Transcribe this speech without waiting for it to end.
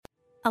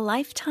A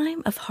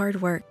lifetime of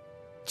hard work,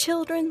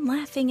 children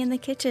laughing in the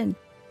kitchen,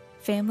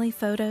 family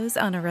photos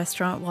on a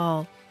restaurant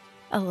wall,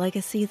 a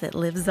legacy that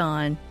lives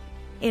on.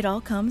 It all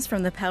comes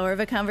from the power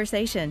of a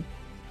conversation,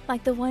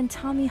 like the one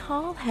Tommy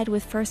Hall had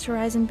with First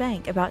Horizon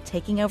Bank about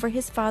taking over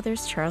his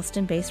father's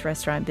Charleston-based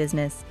restaurant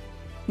business.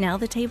 Now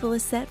the table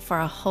is set for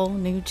a whole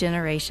new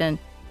generation.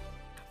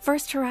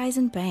 First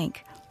Horizon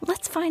Bank.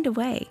 Let's find a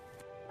way.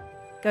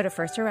 Go to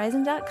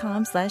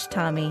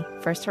firsthorizon.com/Tommy.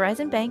 First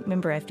Horizon Bank,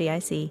 member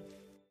FDIC.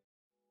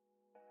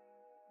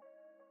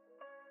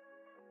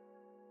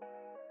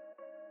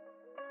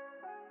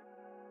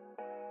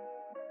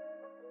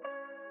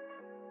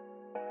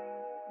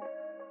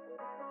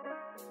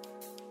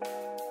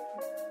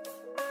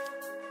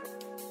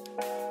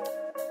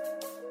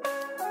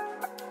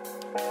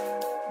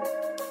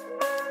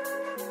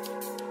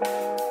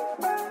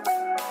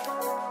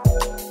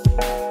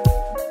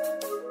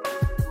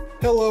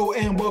 Hello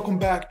and welcome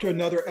back to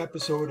another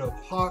episode of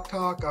Hawk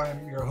Talk.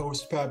 I'm your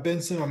host, Pat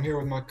Benson. I'm here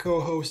with my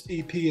co-host,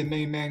 EP and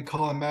main man,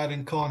 Colin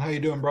Madden. Colin, how you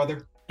doing,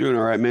 brother? Doing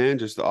all right, man.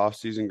 Just the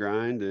off-season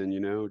grind and,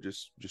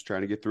 just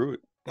trying to get through it.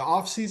 The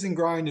off-season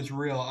grind is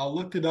real. I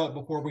looked it up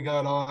before we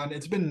got on.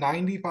 It's been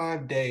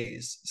 95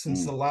 days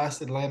since the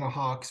last Atlanta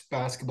Hawks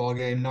basketball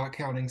game, not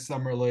counting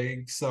summer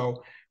league.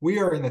 So we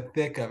are in the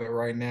thick of it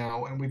right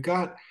now, and we've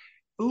got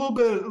a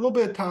little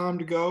bit of time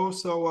to go.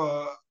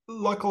 So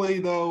luckily,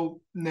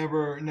 though,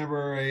 never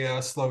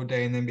a slow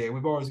day in the NBA.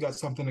 We've always got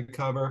something to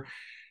cover.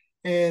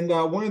 And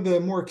one of the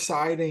more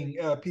exciting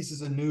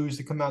pieces of news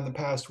to come out in the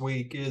past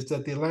week is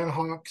that the Atlanta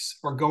Hawks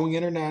are going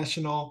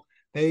international.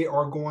 They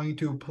are going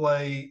to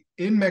play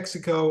in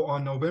Mexico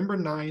on November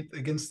 9th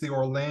against the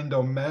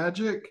Orlando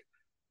Magic.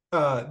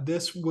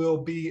 This will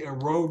be a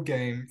road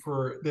game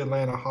for the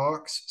Atlanta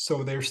Hawks.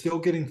 So they're still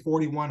getting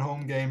 41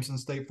 home games in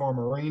State Farm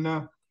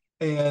Arena.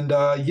 And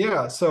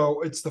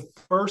so it's the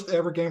first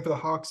ever game for the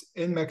Hawks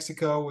in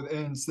Mexico,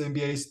 and it's the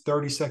NBA's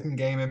 32nd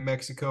game in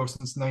Mexico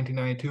since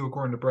 1992,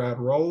 according to Brad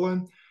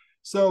Rowland.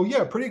 So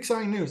yeah, pretty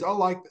exciting news. I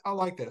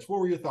like this. What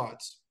were your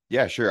thoughts?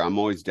 Yeah, sure. I'm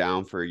always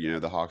down for,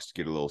 the Hawks to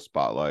get a little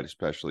spotlight,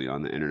 especially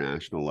on the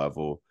international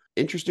level.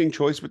 Interesting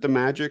choice with the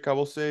Magic, I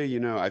will say.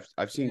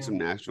 I've seen some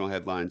national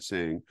headlines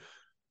saying,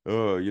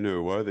 oh,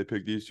 why do they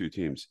pick these two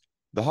teams?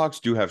 The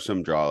Hawks do have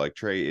some draw. Like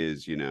Trey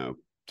is,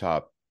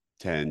 top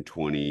 10,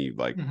 20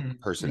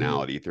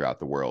 personality throughout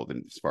the world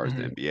and as far as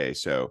the NBA.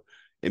 So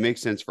it makes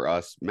sense for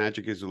us.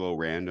 Magic is a little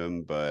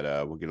random, but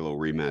we'll get a little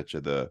rematch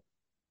of the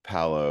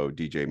Paolo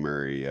DJ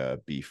Murray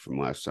beef from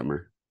last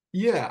summer.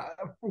 Yeah,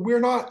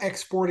 we're not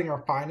exporting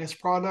our finest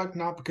product,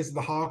 not because of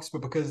the Hawks,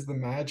 but because of the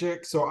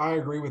Magic. So I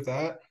agree with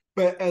that.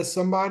 But as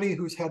somebody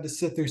who's had to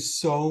sit through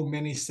so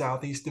many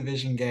Southeast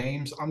Division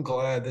games, I'm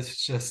glad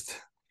this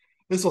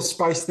will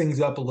spice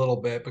things up a little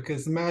bit,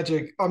 because the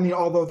Magic,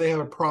 although they have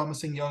a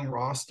promising young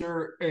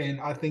roster, and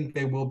I think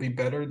they will be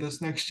better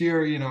this next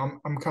year,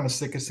 I'm kind of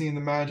sick of seeing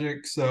the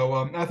Magic.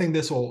 So I think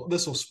this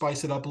will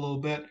spice it up a little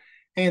bit.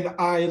 And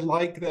I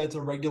like that it's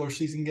a regular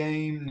season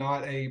game,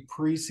 not a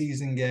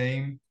preseason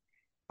game.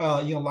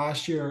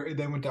 Last year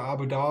they went to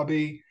Abu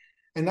Dhabi,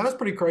 and that was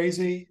pretty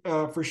crazy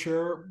for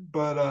sure.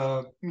 But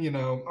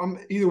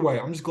either way,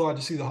 I'm just glad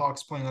to see the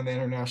Hawks playing on the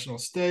international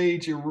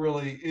stage.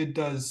 It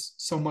does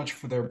so much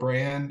for their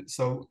brand.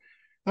 So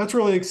that's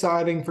really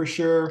exciting for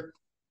sure.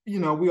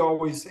 We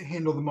always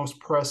handle the most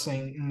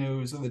pressing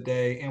news of the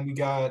day, and we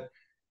got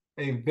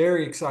a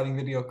very exciting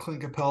video of Clint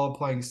Capella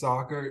playing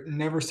soccer.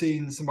 Never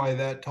seen somebody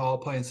that tall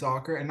playing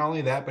soccer, and not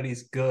only that, but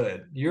he's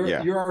good.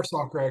 You're our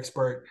soccer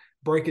expert.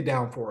 Break it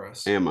down for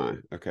us. Am I?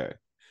 Okay.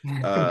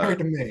 Compared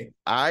to me.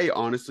 I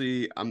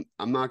honestly,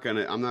 I'm not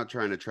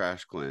trying to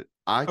trash Clint.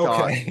 I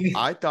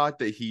thought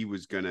that he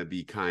was gonna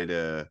be kind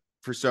of,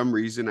 for some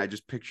reason, I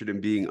just pictured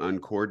him being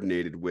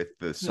uncoordinated with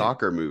the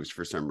soccer moves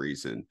for some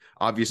reason.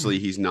 Obviously,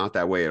 he's not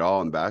that way at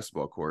all in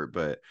basketball court,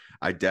 but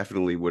I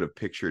definitely would have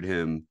pictured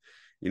him,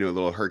 a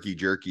little herky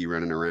jerky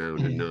running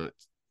around and not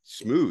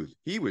smooth.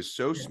 He was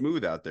so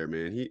smooth out there,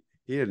 man.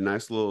 He had a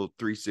nice little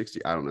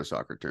 360. I don't know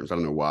soccer terms. I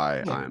don't know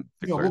why I'm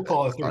we'll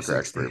call it soccer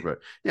expert, but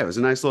yeah, it was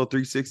a nice little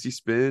 360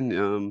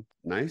 spin.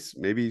 Nice.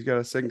 Maybe he's got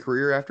a second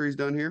career after he's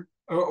done here.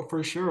 Oh,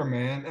 for sure,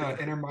 man.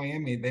 Inter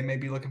Miami, they may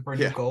be looking for a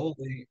new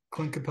goalie.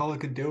 Clint Capella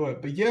could do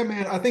it. But yeah,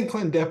 man, I think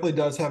Clint definitely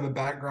does have a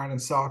background in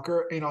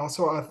soccer. And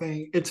also, I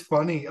think it's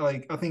funny.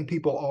 I think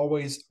people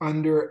always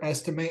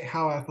underestimate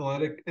how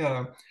athletic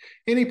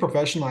any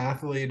professional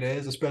athlete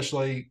is,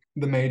 especially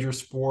the major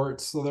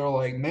sports. So they're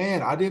like,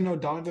 man, I didn't know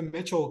Donovan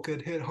Mitchell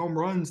could hit home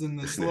runs in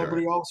the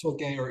Celebrity All-Star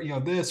game, or,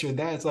 this or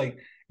that. It's like,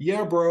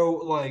 yeah,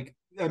 bro,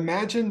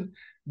 imagine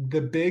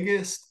the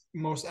biggest,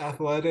 most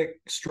athletic,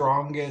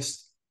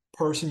 strongest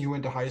person you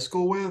went to high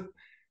school with,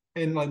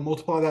 and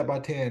multiply that by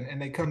 10,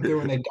 and they come through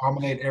and they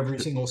dominate every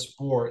single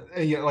sport.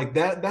 And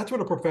that's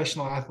what a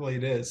professional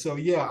athlete is. So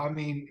yeah,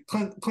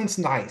 Clint's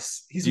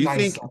nice. He's do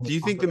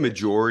you think the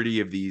majority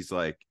of these,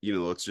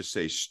 let's just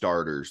say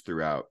starters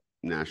throughout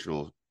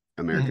national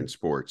American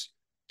sports,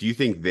 do you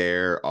think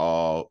they're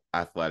all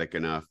athletic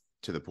enough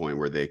to the point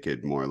where they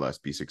could more or less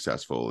be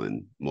successful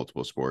in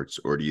multiple sports?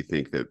 Or do you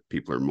think that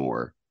people are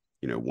more,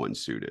 one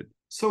suited?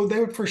 So they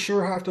would for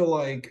sure have to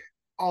like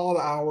all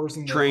the hours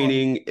in the like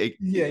Training,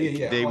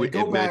 yeah. they Like would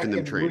go imagine back them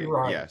and training.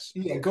 rewrite. Yes.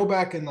 Yeah, go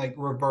back and like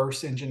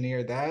reverse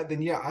engineer that.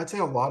 Then yeah, I'd say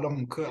a lot of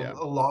them could. Yeah.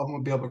 A lot of them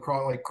would be able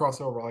to cross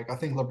over. Like I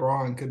think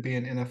LeBron could be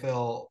an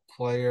NFL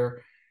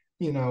player.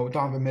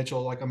 Donovan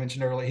Mitchell, like I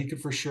mentioned earlier, he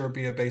could for sure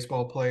be a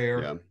baseball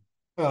player. Yeah.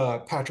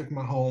 Patrick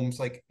Mahomes,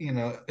 like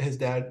his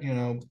dad,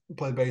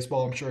 played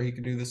baseball. I'm sure he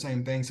could do the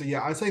same thing. So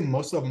yeah, I'd say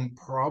most of them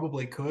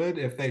probably could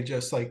if they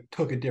just like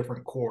took a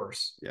different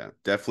course. Yeah.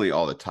 Definitely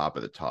all the top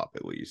of the top,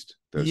 at least.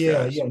 Those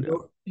Yeah,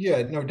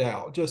 guys. no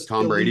doubt. Just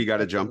Tom Brady elite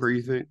got a jumper,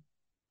 athletes. you think?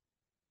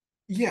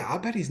 Yeah, I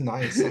bet he's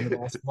nice on the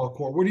basketball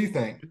court. What do you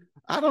think?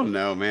 I don't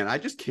know, man. I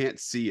just can't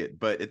see it.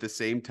 But at the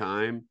same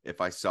time, if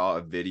I saw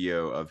a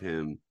video of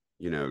him,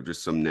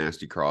 just some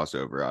nasty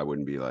crossover, I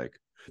wouldn't be like,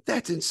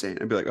 that's insane.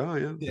 I'd be like, oh,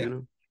 yeah, Yeah.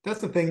 That's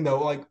the thing,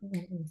 though. Like,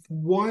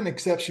 one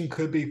exception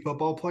could be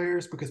football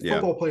players because Yeah.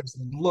 football players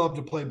love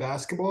to play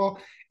basketball,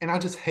 and I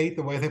just hate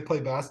the way they play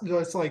basketball.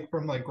 It's like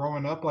from like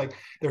growing up, like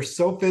they're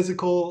so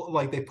physical,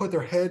 like they put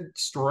their head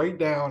straight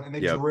down and they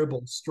Yep.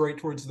 dribble straight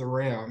towards the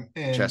rim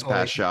and Chest like,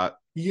 pass shot.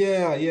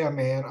 yeah,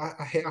 man.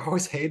 I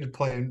always hated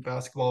playing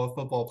basketball with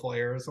football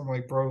players. I'm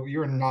like, bro,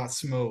 you're not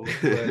smooth.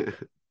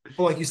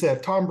 But like you said,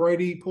 if Tom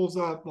Brady pulls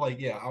up, like,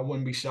 yeah, I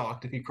wouldn't be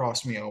shocked if he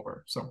crossed me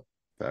over. So.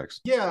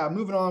 Facts. Yeah,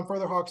 moving on.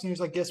 Further Hawks news.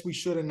 I guess we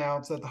should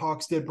announce that the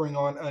Hawks did bring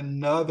on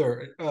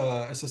another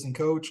assistant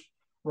coach,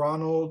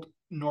 Ronald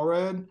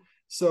Nored.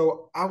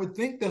 So I would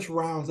think this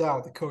rounds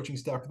out the coaching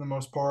staff for the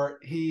most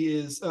part.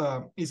 He's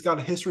got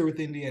a history with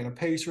the Indiana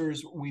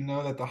Pacers. We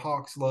know that the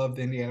Hawks love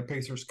the Indiana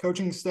Pacers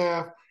coaching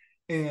staff,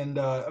 and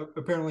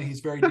apparently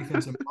he's very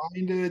defensive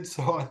minded.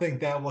 So I think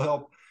that will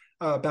help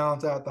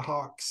balance out the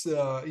Hawks.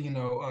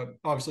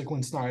 Obviously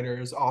Quinn Snyder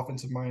is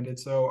offensive minded,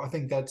 so I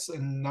think that's a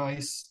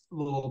nice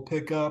little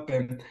pickup,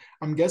 and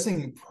I'm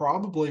guessing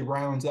probably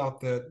rounds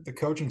out the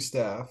coaching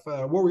staff.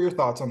 What were your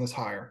thoughts on this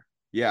hire?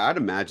 Yeah, I'd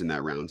imagine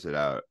that rounds it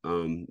out.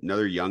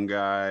 Another young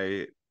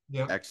guy,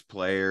 Yeah,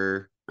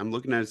 ex-player. I'm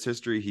looking at his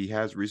history. He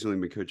has recently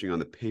been coaching on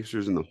the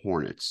Pacers and the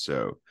Hornets,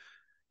 so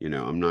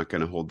I'm not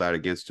going to hold that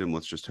against him.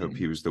 Let's just hope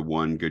he was the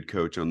one good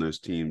coach on those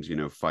teams,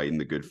 fighting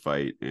the good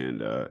fight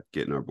and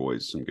getting our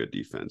boys some good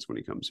defense when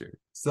he comes here.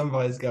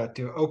 Somebody's got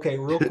to. Okay,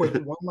 real quick,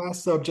 one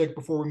last subject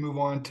before we move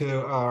on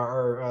to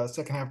our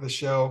second half of the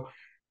show.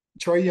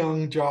 Trae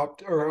Young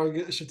dropped, or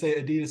I should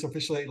say Adidas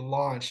officially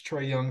launched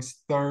Trae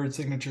Young's third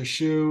signature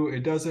shoe.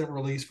 It doesn't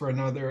release for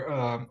another,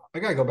 I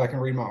got to go back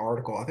and read my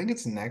article. I think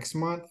it's next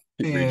month.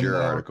 Read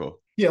your article.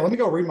 Yeah, let me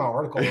go read my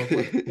article real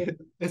quick.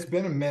 It's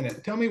been a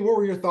minute. Tell me, what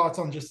were your thoughts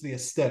on just the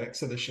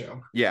aesthetics of the show?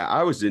 Yeah,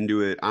 I was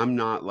into it. I'm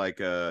not like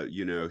a,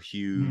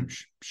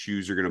 huge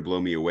shoes are going to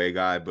blow me away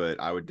guy, but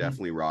I would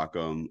definitely rock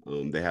them.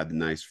 They had the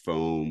nice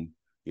foam,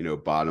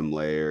 bottom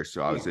layer.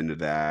 So I was into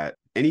that.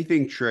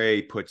 Anything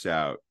Trae puts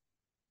out,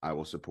 I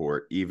will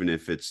support, even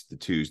if it's the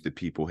twos that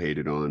people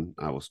hated on.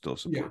 I will still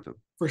support them.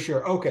 For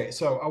sure. Okay,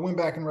 so I went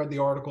back and read the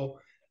article.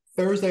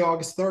 Thursday,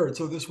 August 3rd.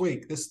 So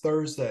this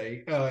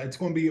Thursday, it's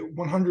going to be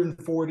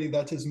 140.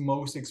 That's his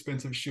most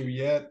expensive shoe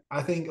yet.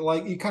 I think,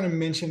 like you kind of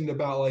mentioned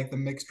about like the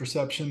mixed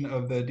reception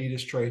of the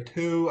Adidas Trae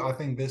 2. I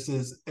think this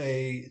is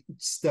a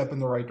step in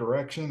the right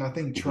direction. I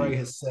think Trae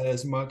has said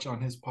as much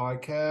on his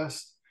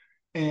podcast.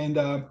 And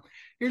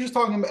you're just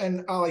talking,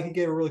 and he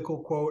gave a really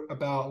cool quote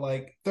about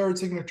like third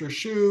signature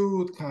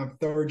shoe, kind of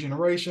third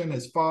generation,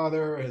 his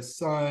father, his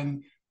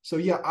son. So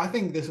yeah, I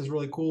think this is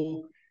really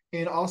cool.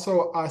 And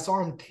also, I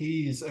saw him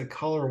tease a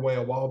colorway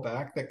a while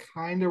back that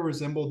kind of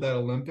resembled that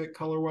Olympic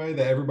colorway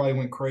that everybody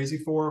went crazy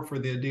for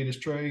the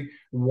Adidas Trae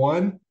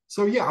 1.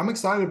 So yeah, I'm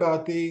excited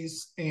about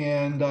these,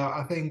 and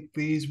I think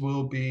these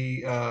will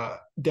be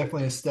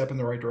definitely a step in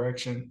the right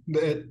direction.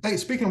 But, hey,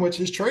 speaking of which,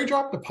 has Trae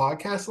dropped a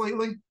podcast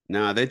lately?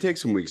 Nah, they take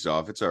some weeks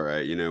off. It's all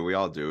right. We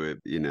all do it.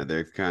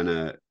 They've kind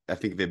of, I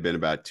think they've been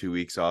about 2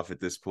 weeks off at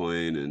this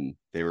point, and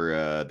they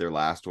were their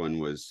last one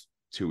was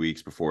 2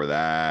 weeks before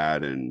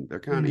that, and they're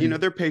kind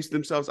of they're pacing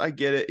themselves. I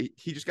get it.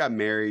 He just got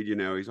married,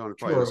 he's on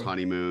probably his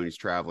honeymoon, he's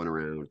traveling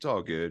around, it's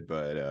all good,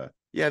 but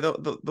yeah,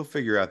 they'll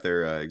figure out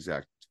their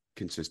exact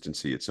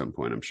consistency at some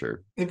point, I'm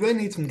sure. If they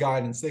need some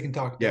guidance, they can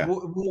talk to them.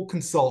 We'll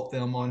consult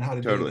them on how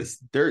to do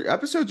this. Their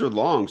episodes are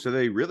long, so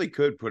they really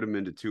could put them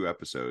into 2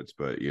 episodes,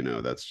 but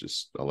that's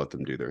just, I'll let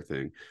them do their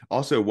thing.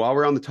 Also, while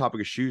we're on the topic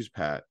of shoes,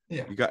 Pat,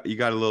 you got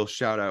a little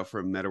shout out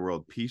from Meta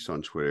World Peace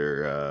on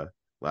Twitter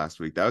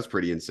last week. That was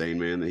pretty insane,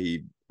 man, that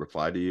he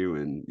replied to you,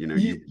 and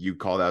you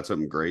called out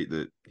something great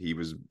that he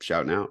was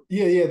shouting out.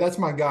 Yeah, that's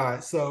my guy.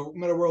 So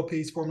Meta World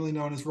Peace, formerly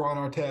known as Ron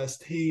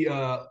Artest, he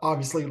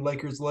obviously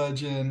Lakers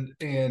legend,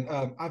 and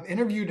I've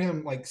interviewed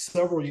him like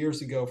several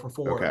years ago for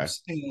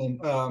Forbes,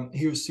 and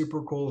he was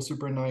super cool,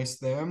 super nice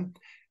then.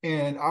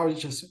 And I was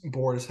just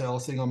bored as hell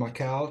sitting on my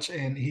couch,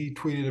 and he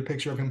tweeted a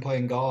picture of him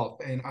playing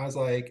golf, and I was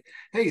like,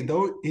 "Hey,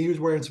 though," he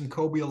was wearing some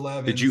Kobe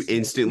 11s. Did you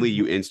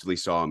instantly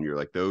saw him? You're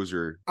like, those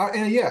are,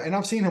 and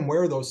I've seen him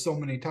wear those so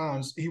many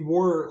times. He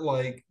wore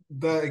like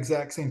the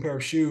exact same pair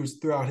of shoes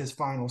throughout his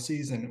final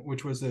season,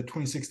 which was the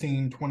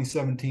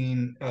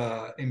 2016-2017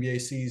 NBA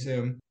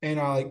season. And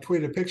I like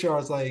tweeted a picture. I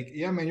was like,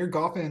 yeah, man, you're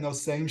golfing in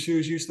those same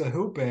shoes you used to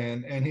hoop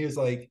in. And he was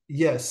like,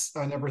 yes,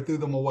 I never threw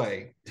them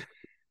away.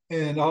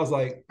 And I was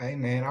like, hey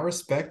man, I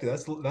respect it.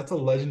 That's a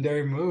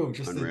legendary move,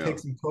 just to take Unreal.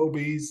 some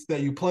Kobe's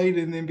that you played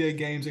in NBA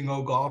games and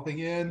go golfing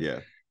in. Yeah.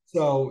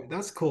 So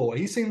that's cool.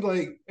 He seems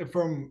like,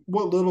 from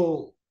what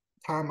little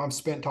time I've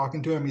spent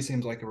talking to him, he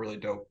seems like a really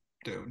dope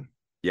dude.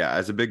 Yeah,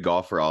 as a big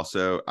golfer,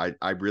 also,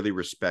 I really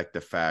respect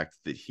the fact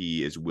that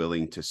he is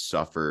willing to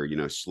suffer,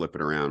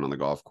 slipping around on the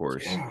golf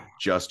course Yeah.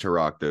 just to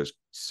rock those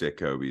sick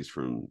Kobe's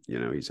from,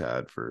 he's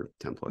had for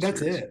 10 plus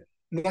That's years. it.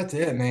 That's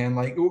it, man.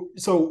 Like,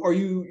 so are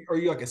you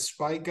like a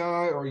spike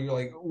guy, or are you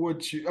like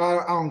what you?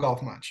 I don't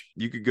golf much.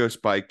 You could go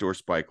spiked or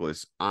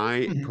spikeless.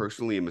 I Mhm.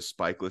 personally am a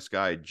spikeless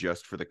guy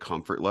just for the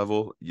comfort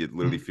level. It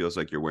literally Mhm. feels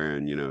like you're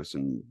wearing,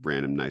 some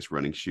random nice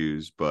running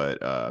shoes.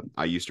 But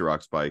I used to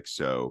rock spikes,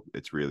 so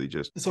it's really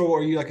just So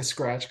are you like a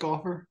scratch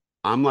golfer?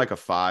 I'm like a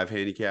 5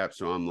 handicap,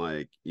 so I'm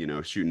like,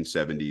 shooting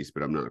 70s,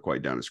 but I'm not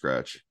quite down to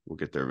scratch. We'll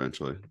get there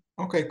eventually.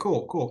 Okay,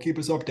 cool, cool. Keep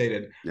us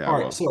updated. Yeah, All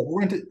right, well, so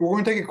we're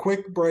gonna take a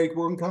quick break.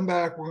 We're gonna come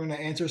back. We're gonna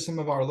answer some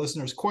of our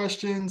listeners'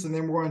 questions, and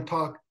then we're gonna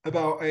talk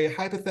about a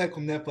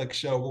hypothetical Netflix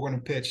show we're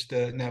gonna pitch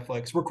to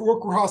Netflix. We're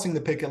crossing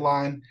the picket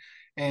line,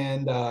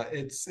 and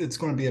it's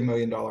going to be $1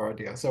 million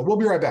idea. So we'll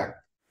be right back.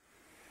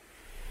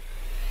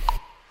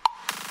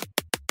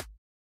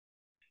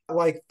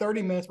 Like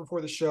 30 minutes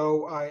before the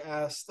show, I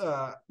asked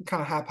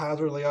kind of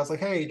haphazardly, I was like,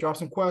 hey, drop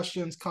some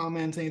questions,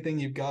 comments, anything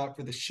you've got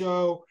for the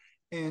show.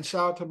 And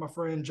shout out to my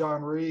friend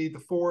John Reed.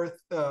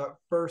 The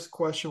first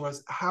question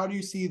was, how do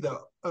you see the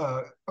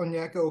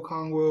Onyeka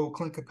Okongwu,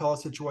 Clint Capella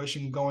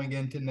situation going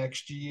into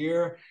next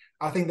year?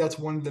 I think that's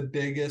one of the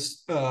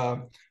biggest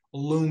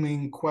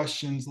looming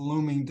questions,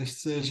 looming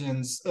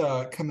decisions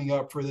coming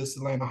up for this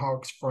Atlanta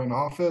Hawks front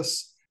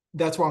office.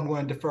 That's why I'm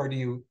going to defer to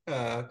you,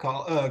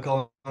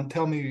 Colin.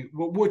 Tell me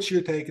what's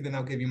your take, and then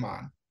I'll give you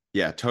mine.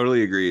 yeah,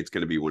 totally agree. It's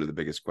going to be one of the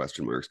biggest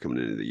question marks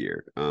coming into the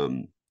year.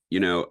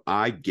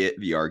 I get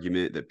the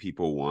argument that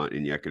people want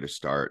Onyeka to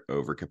start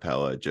over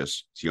Capella.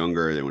 Just it's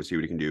younger, they want to see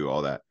what he can do,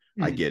 all that.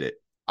 I Mm-hmm. get it.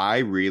 I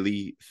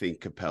really think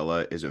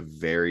Capella is a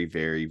very,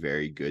 very,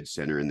 very good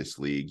center in this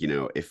league.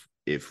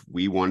 If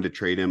we wanted to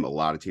trade him, a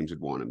lot of teams would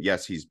want him.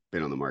 Yes, he's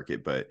been on the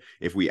market, but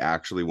if we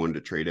actually wanted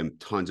to trade him,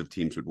 tons of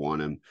teams would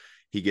want him.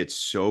 He gets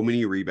so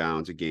many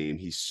rebounds a game.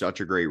 He's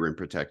such a great rim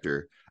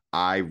protector.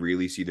 I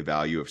really see the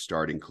value of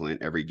starting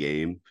Clint every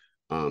game.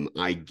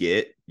 I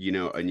get,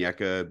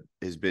 Onyeka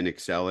has been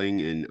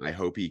excelling, and I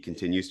hope he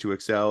continues to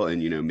excel.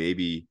 And,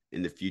 maybe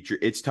in the future,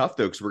 it's tough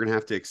though, because we're going to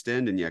have to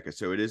extend Onyeka.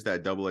 So it is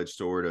that double-edged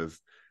sword of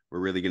we're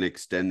really going to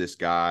extend this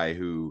guy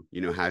who,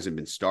 hasn't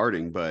been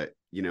starting. But,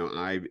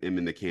 I am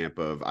in the camp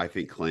of I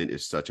think Clint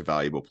is such a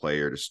valuable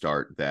player to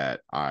start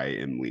that I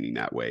am leaning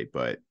that way.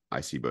 But I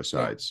see both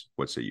Yeah, sides.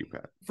 What say you,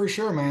 Pat? for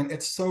sure, man.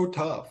 It's so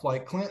tough.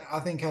 Like Clint, I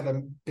think had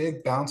a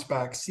big bounce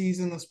back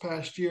season this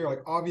past year.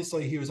 Like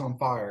obviously he was on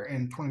fire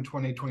in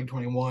 2020,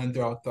 2021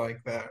 throughout like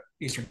that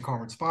Eastern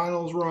Conference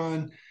Finals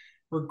run.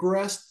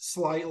 Regressed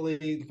slightly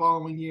the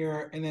following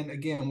year, and then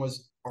again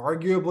was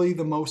arguably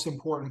the most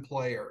important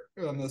player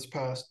in this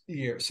past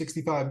year.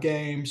 65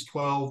 games,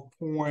 12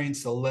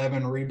 points,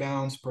 11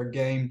 rebounds per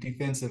game,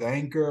 defensive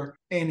anchor.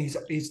 And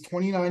he's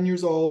 29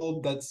 years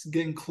old. That's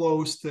getting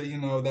close to,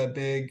 that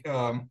big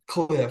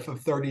cliff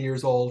of 30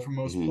 years old for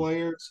most Mm-hmm.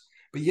 players.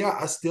 But yeah,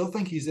 I still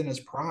think he's in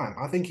his prime.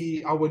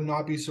 I would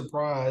not be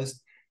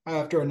surprised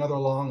after another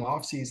long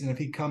offseason if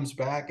he comes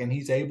back and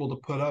he's able to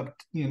put up,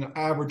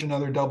 average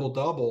another double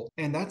double.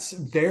 And that's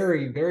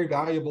very, very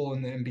valuable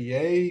in the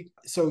NBA.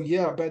 So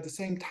yeah, but at the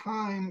same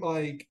time,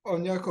 like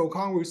Onyeka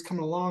Okongwu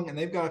coming along and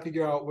they've got to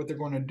figure out what they're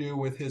going to do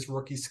with his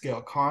rookie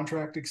scale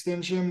contract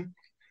extension.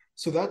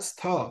 So that's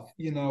tough.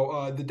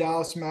 The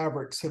Dallas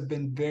Mavericks have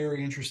been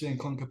very interested in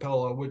Clint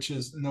Capella, which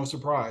is no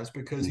surprise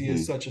because he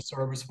is Mm-hmm. such a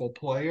serviceable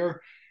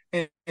player.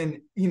 And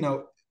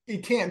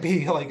it can't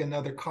be like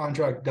another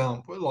contract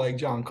dump like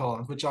John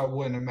Collins, which I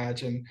wouldn't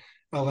imagine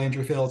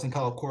Landry Fields and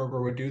Kyle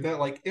Korver would do that.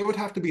 Like it would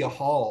have to be a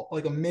haul,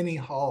 like a mini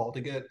haul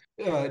to get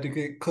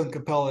Clint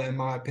Capella, in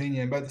my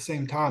opinion. But at the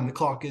same time, the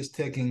clock is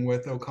ticking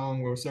with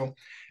Okongwu, so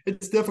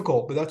it's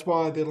difficult. But that's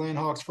why the Atlanta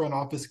Hawks front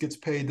office gets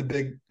paid the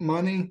big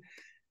money.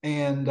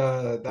 And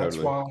that's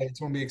Totally. why it's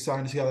going to be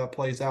exciting to see how that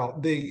plays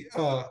out. The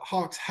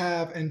Hawks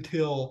have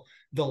until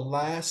the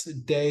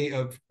last day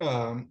of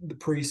the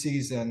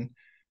preseason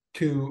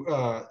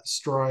to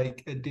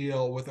strike a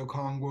deal with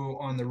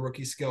Okongwu on the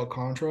rookie scale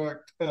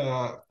contract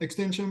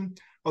extension.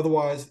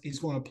 Otherwise, he's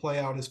going to play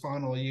out his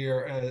final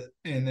year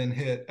and then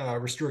hit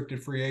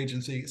restricted free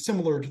agency,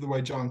 similar to the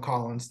way John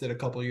Collins did a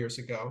couple of years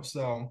ago.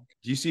 So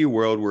Do you see a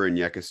world where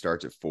Onyeka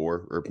starts at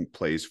 4 or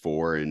plays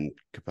 4 and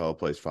Capella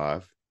plays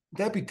 5?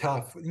 that'd be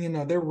tough.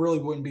 There really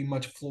wouldn't be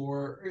much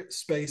floor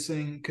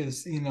spacing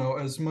because,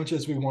 as much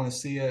as we want to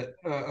see it,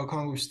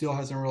 Okongwu still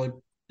hasn't really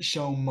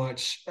shown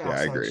much Yeah, I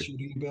outside agree.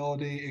 shooting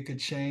ability. It could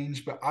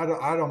change, but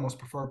I'd almost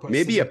prefer to put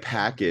Maybe a Sigma.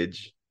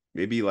 package,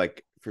 maybe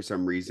like for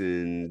some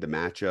reason the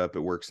matchup it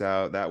works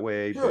out that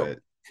way. But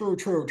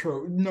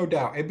True. No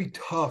doubt. It'd be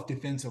tough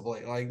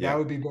defensively. Like that yeah,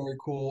 would be very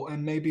cool.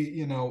 And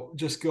maybe,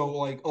 just go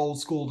like old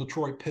school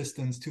Detroit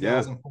Pistons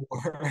yeah,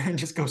 2004 and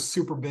just go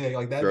super big.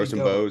 Like that'd throw be some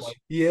dope. bows. Like,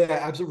 yeah,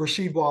 absolutely.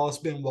 Rasheed Wallace,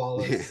 Ben Yeah,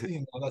 Wallace,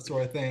 that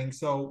sort of thing.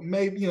 So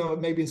maybe,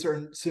 maybe in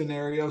certain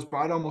scenarios, but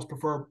I'd almost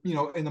prefer,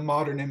 in the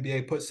modern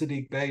NBA, put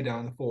Sadiq Bey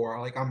down the floor.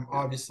 Like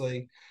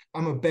yeah,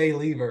 I'm a Bay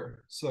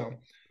lever. So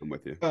I'm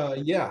with you.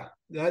 yeah,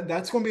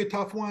 that's going to be a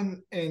tough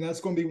one, and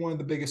that's going to be one of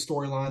the biggest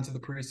storylines of the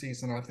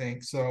preseason, I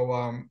think.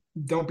 So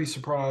don't be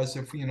surprised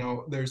if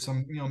there's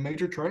some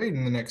major trade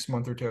in the next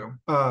month or two.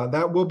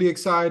 That will be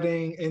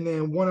exciting. And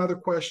then one other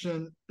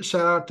question: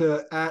 shout out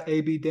to at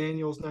AB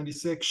Daniels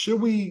 96. Should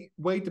we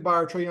wait to buy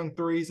our Trae Young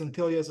threes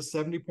until he has a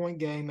 70-point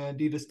game and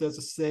Adidas does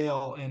a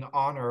sale in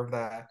honor of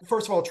that?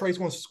 First of all, Trae's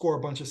wants to score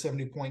a bunch of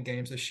 70-point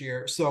games this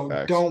year, so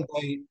Facts. don't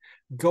wait.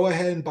 Go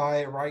ahead and buy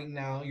it right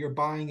now. You're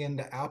buying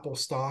into Apple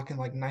stock in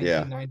like Yeah,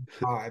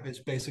 1995. It's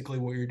basically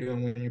what you're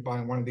doing when you're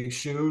buying one of these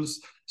shoes.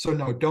 So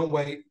no, don't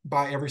wait.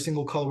 Buy every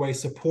single colorway.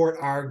 Support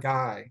our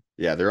guy.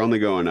 yeah, they're only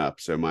going up,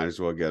 so might as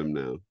well get them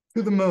now.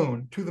 To the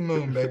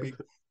moon, baby.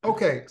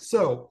 Okay,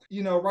 so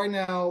right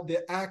now the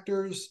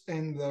actors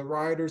and the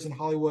writers in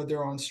Hollywood,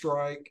 they're on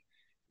strike,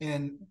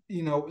 and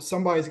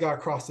somebody's got to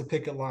cross the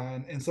picket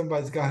line, and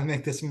somebody's got to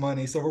make this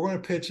money. So we're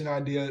going to pitch an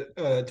idea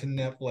to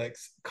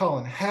Netflix.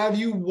 Colin, have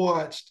you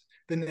watched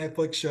the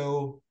Netflix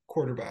show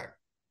Quarterback?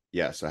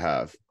 Yes, I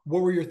have.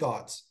 What were your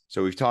thoughts?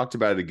 So we've talked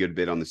about it a good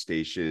bit on the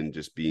station,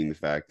 just being the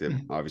fact that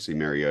Mhm, obviously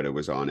Mariota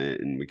was on it,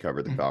 and we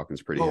covered the mhm.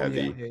 Falcons pretty Oh yeah,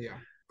 heavy. yeah.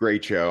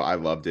 Great show. I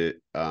loved it.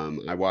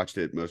 I watched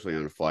it mostly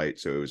on a flight,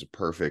 so it was a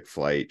perfect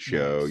flight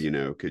show.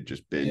 Nice. Could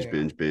just Yeah.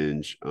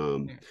 binge.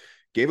 Yeah.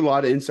 Gave a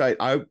lot of insight.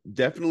 I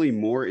definitely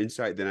more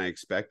insight than I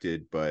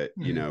expected, but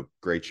Mhm.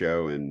 great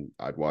show, and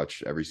I'd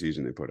watch every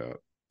season they put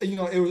out.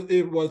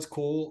 It was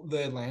cool,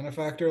 the Atlanta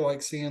factor,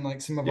 like seeing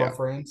like some of our Yeah,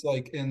 friends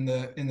like in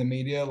the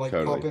media like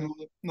totally. pop in on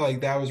it.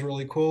 Like that was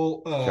really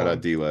cool. Shout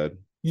out D-Led.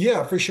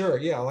 Yeah, for sure.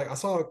 Yeah, like I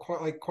saw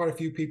quite a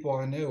few people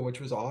I knew, which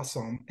was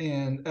awesome.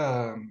 And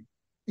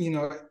you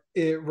know,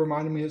 it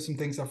reminded me of some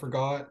things I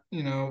forgot,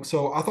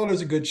 So I thought it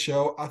was a good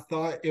show. I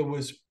thought it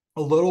was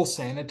a little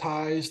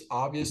sanitized,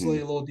 obviously,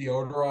 Mhm. a little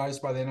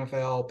deodorized by the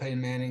NFL, Peyton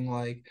Manning.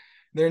 Like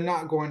they're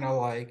not going to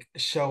like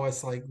show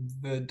us like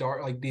the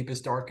dark, like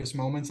deepest, darkest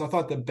moments. I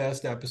thought the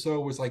best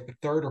episode was like the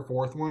third or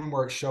fourth one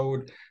where it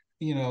showed,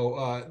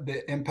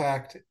 the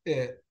impact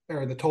it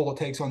or the toll it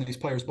takes on these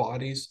players'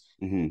 bodies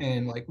Mhm.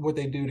 and like what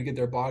they do to get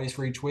their bodies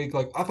for each week.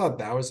 Like I thought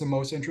that was the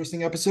most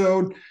interesting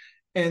episode.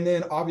 And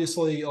then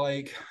obviously,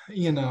 like,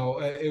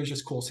 it was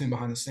just cool seeing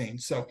behind the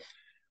scenes. So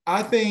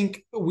I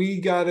think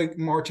we got to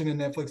march into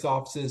Netflix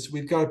offices.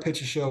 We've got to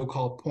pitch a show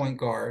called Point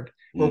Guard,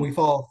 where we Mm.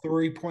 follow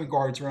 3 point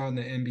guards around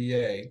the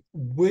NBA.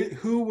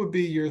 Who would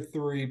be your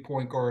 3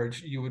 point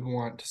guards you would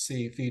want to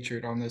see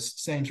featured on this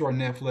same sort of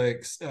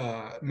Netflix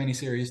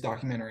miniseries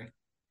documentary?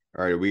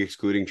 All right, are we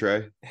excluding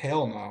Trey?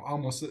 Hell no.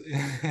 Almost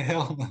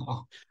hell no.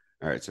 All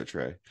right, so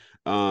Trey.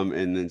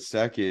 And then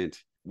second,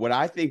 what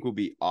I think will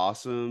be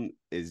awesome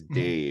is Mhm.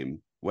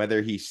 Dame,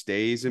 whether he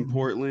stays in Mhm.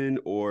 Portland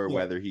or Yeah.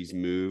 whether he's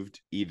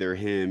moved, either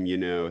him,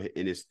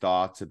 in his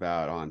thoughts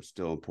about, oh, I'm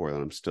still in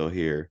Portland, I'm still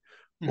here,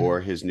 or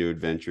Mhm. his new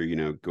adventure,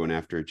 going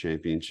after a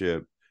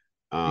championship.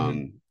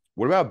 Mhm.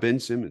 What about Ben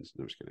Simmons?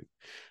 No, I'm just kidding.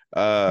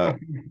 Uh,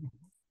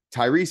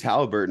 Tyrese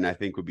Halliburton, I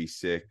think, would be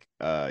sick.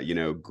 Great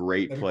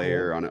That'd be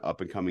player cool. on an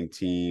up and coming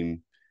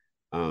team.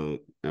 Well,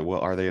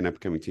 are they an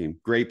upcoming team?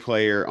 Great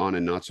player on a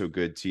not so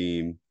good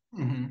team.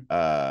 Mhm.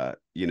 Uh,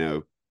 you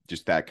know,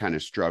 just that kind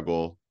of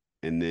struggle.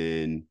 And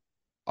then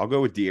I'll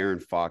go with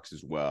De'Aaron Fox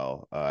as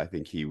well. I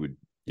think he would,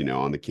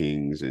 on the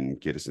Kings and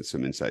get us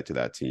some insight to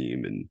that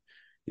team. And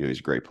he's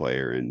a great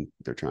player, and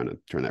they're trying to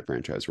turn that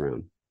franchise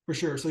around. For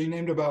sure. So you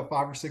named about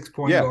 5 or 6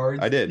 point Yeah, I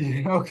guards. did.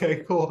 Yeah,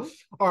 okay, cool.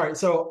 All right.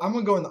 So I'm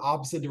gonna go in the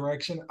opposite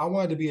direction. I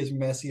wanted to be as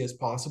messy as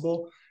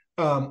possible.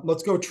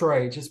 Let's go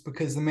Trey, just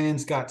because the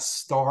man's got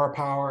star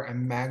power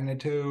and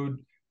magnitude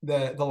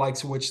that the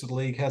likes of which the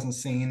league hasn't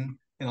seen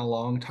in a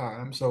long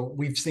time. So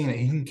we've seen it.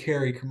 He can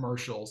carry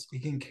commercials. He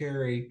can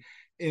carry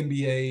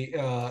NBA,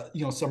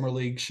 summer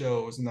league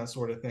shows and that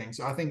sort of thing.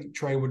 So I think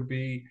Trey would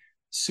be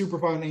super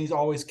fun. And he's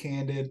always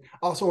candid.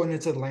 Also, when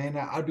it's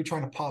Atlanta, I'd be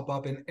trying to pop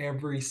up in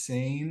every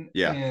scene,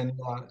 Yeah. and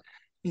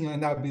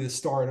and that would be the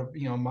start of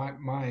my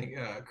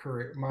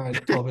career, my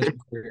television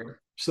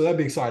career. So that'd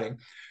be exciting.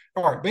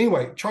 All right, but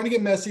anyway, trying to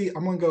get messy.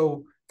 I'm gonna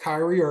go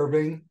Kyrie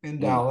Irving in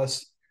Mm,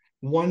 Dallas.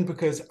 One,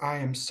 because I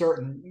am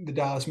certain the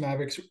Dallas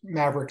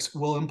Mavericks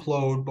will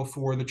implode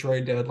before the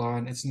trade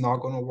deadline. It's not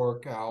going to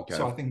work out.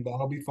 So okay. I think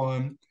that'll be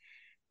fun.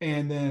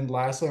 And then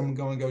lastly, I'm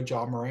going to go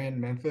Ja Morant,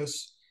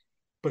 Memphis,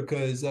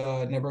 because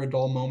never a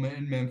dull moment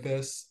in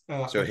Memphis.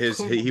 So I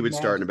couldn't he would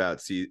start in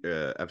imagine.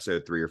 about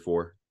episode 3 or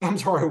 4. I'm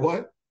sorry,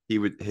 what?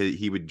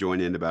 he would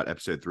join in about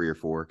episode 3 or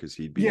 4 because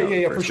he'd be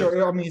yeah, for first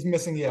sure. I mean, he's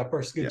missing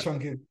first good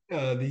chunk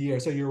of the year.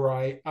 So you're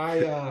right.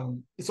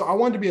 So I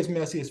wanted to be as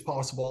messy as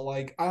possible.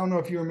 Like, I don't know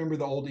if you remember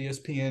the old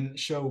ESPN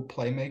show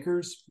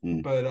Playmakers,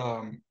 but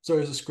so it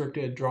was a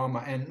scripted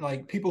drama, and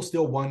like people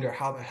still wonder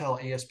how the hell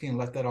ESPN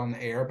let that on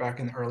the air back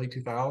in the early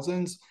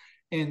 2000s,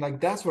 and like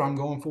that's what I'm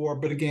going for.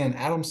 But again,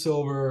 Adam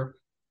Silver.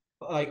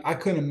 Like I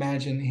couldn't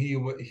imagine he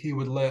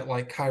would let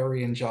like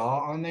Kyrie and Ja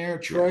on there.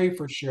 Trey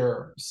for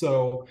sure.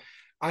 So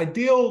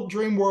ideal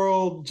dream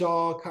world,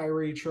 Ja,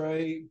 Kyrie,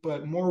 Trey,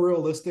 but more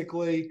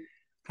realistically,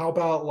 how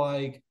about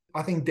like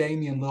I think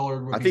Damian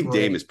Lillard would I be think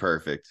great. Dame is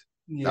perfect.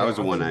 That was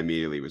the one I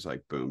immediately was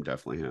like, boom,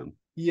 definitely him.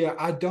 Yeah,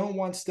 I don't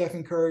want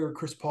Stephen Curry or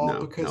Chris Paul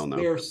because no.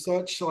 they're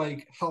such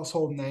like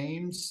household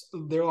names.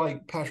 They're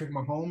like Patrick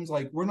Mahomes.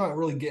 Like we're not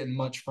really getting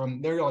much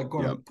from. They're like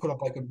going to put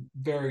up like a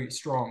very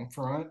strong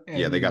front.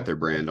 And, they got their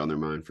brand on their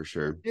mind for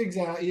sure.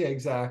 Exactly. Yeah,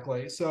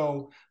 exactly.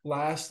 So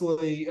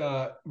lastly,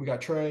 we got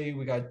Trey,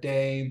 we got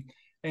Dame,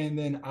 and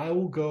then I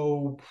will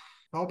go.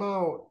 How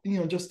about,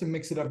 just to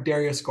mix it up,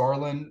 Darius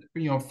Garland,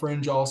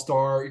 fringe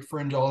all-star,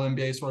 fringe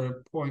all-NBA sort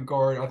of point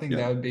guard. I think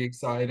that would be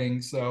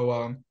exciting.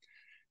 So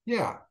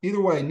yeah,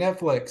 either way,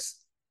 Netflix,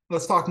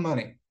 let's talk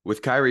money.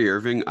 With Kyrie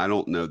Irving, I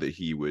don't know that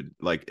he would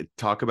like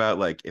talk about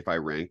like if I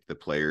ranked the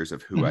players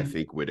of who I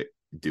think would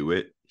do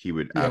it, he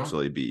would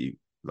absolutely be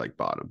like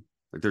bottom.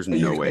 Like there's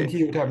no way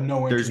he would have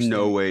no interest. There's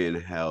no way in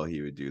hell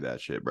he would do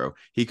that shit, bro.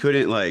 He'd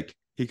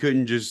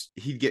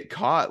get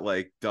caught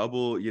like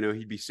double,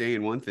 he'd be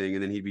saying one thing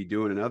and then he'd be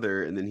doing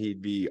another and then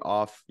he'd be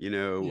off,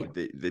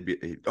 they'd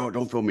be, oh,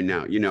 don't film me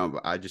now.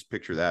 I just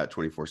picture that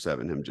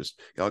 24/7, him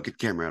just, I'll get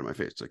the camera out of my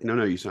face. It's like,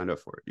 no, you signed up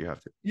for it. You have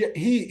to. Yeah,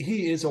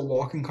 he is a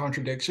walking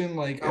contradiction.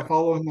 Like I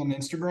follow him on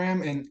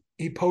Instagram and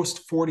he posts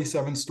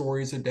 47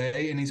 stories a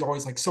day and he's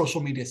always like,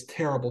 social media is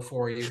terrible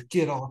for you.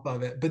 Get off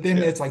of it. But then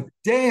it's like,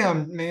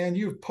 damn, man,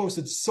 you've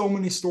posted so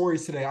many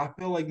stories today. I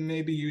feel like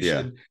maybe you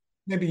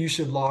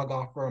should log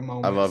off for a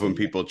moment. I love when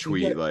people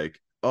tweet like,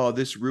 oh,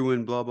 this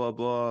ruined blah, blah,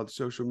 blah,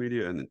 social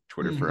media, and then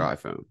Twitter for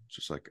iPhone. It's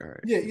just like, all right.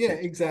 Yeah,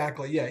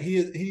 exactly. Yeah,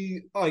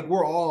 he like,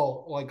 we're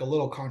all like a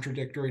little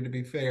contradictory to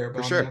be fair,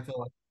 but I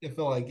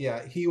feel like,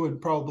 he would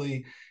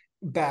probably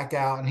back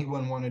out and he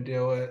wouldn't want to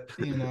do it,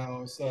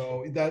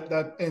 so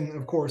that, and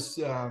of course,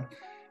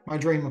 my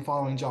dream of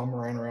following John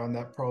Moran around,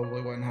 that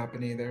probably wouldn't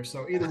happen either.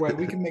 So either way,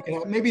 we can make it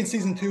happen. Maybe in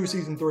season 2,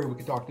 season 3, we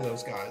could talk to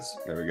those guys.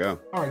 There we go.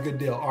 All right, good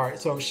deal. All right,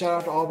 so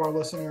shout out to all of our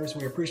listeners.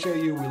 We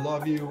appreciate you. We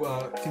love you.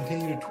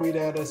 Continue to tweet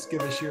at us.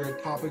 Give us your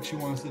topics you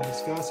want us to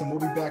discuss, and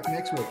we'll be back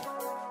next week.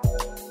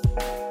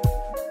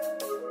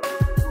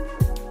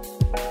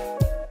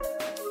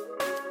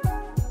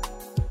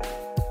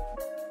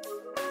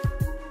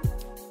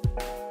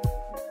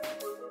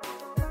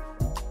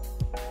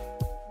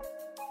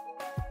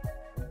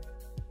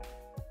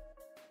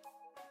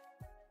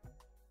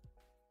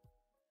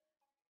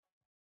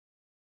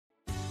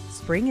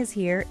 Spring is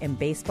here and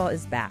baseball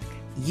is back.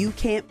 You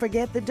can't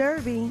forget the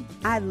Derby.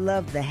 I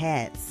love the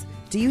hats.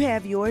 Do you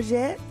have yours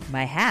yet?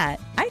 My hat?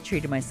 I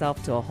treated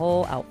myself to a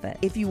whole outfit.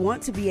 If you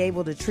want to be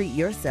able to treat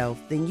yourself,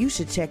 then you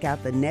should check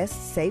out the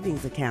Nest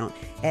Savings Account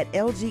at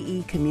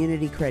LGE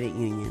Community Credit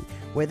Union,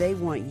 where they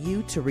want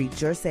you to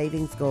reach your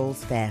savings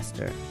goals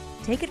faster.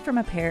 Take it from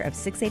a pair of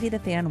 680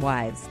 The Fan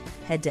wives.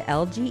 Head to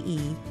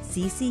lgeccu.org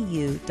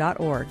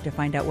to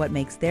find out what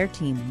makes their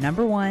team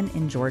 #1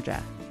 in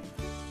Georgia.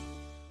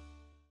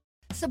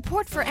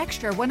 Support for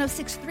Extra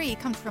 106.3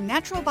 comes from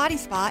Natural Body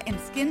Spa and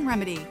Skin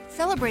Remedy,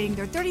 celebrating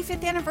their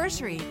 35th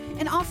anniversary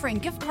and offering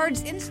gift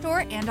cards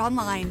in-store and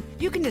online.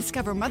 You can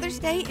discover Mother's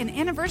Day and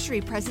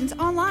anniversary presents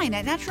online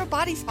at Natural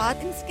Body Spa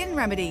and Skin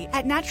Remedy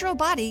at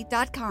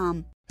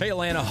naturalbody.com. Hey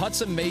Atlanta,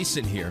 Hudson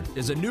Mason here.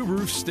 Is a new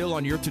roof still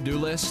on your to-do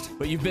list,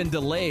 but you've been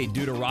delayed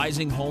due to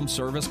rising home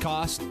service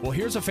costs? Well,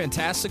 here's a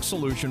fantastic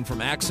solution from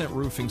Accent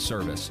Roofing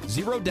Service.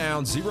 0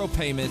 down, 0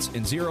 payments,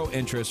 and 0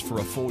 interest for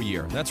a full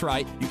year. That's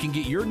right. You can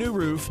get your new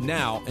roof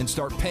now and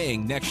start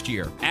paying next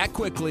year. Act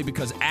quickly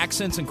because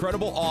Accent's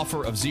incredible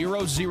offer of 000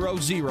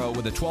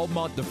 with a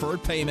 12-month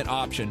deferred payment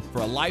option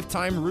for a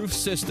lifetime roof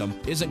system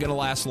isn't going to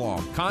last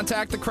long.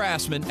 Contact the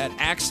craftsman at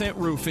Accent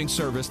Roofing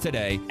Service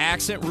today,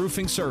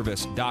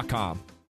 accentroofingservice.com.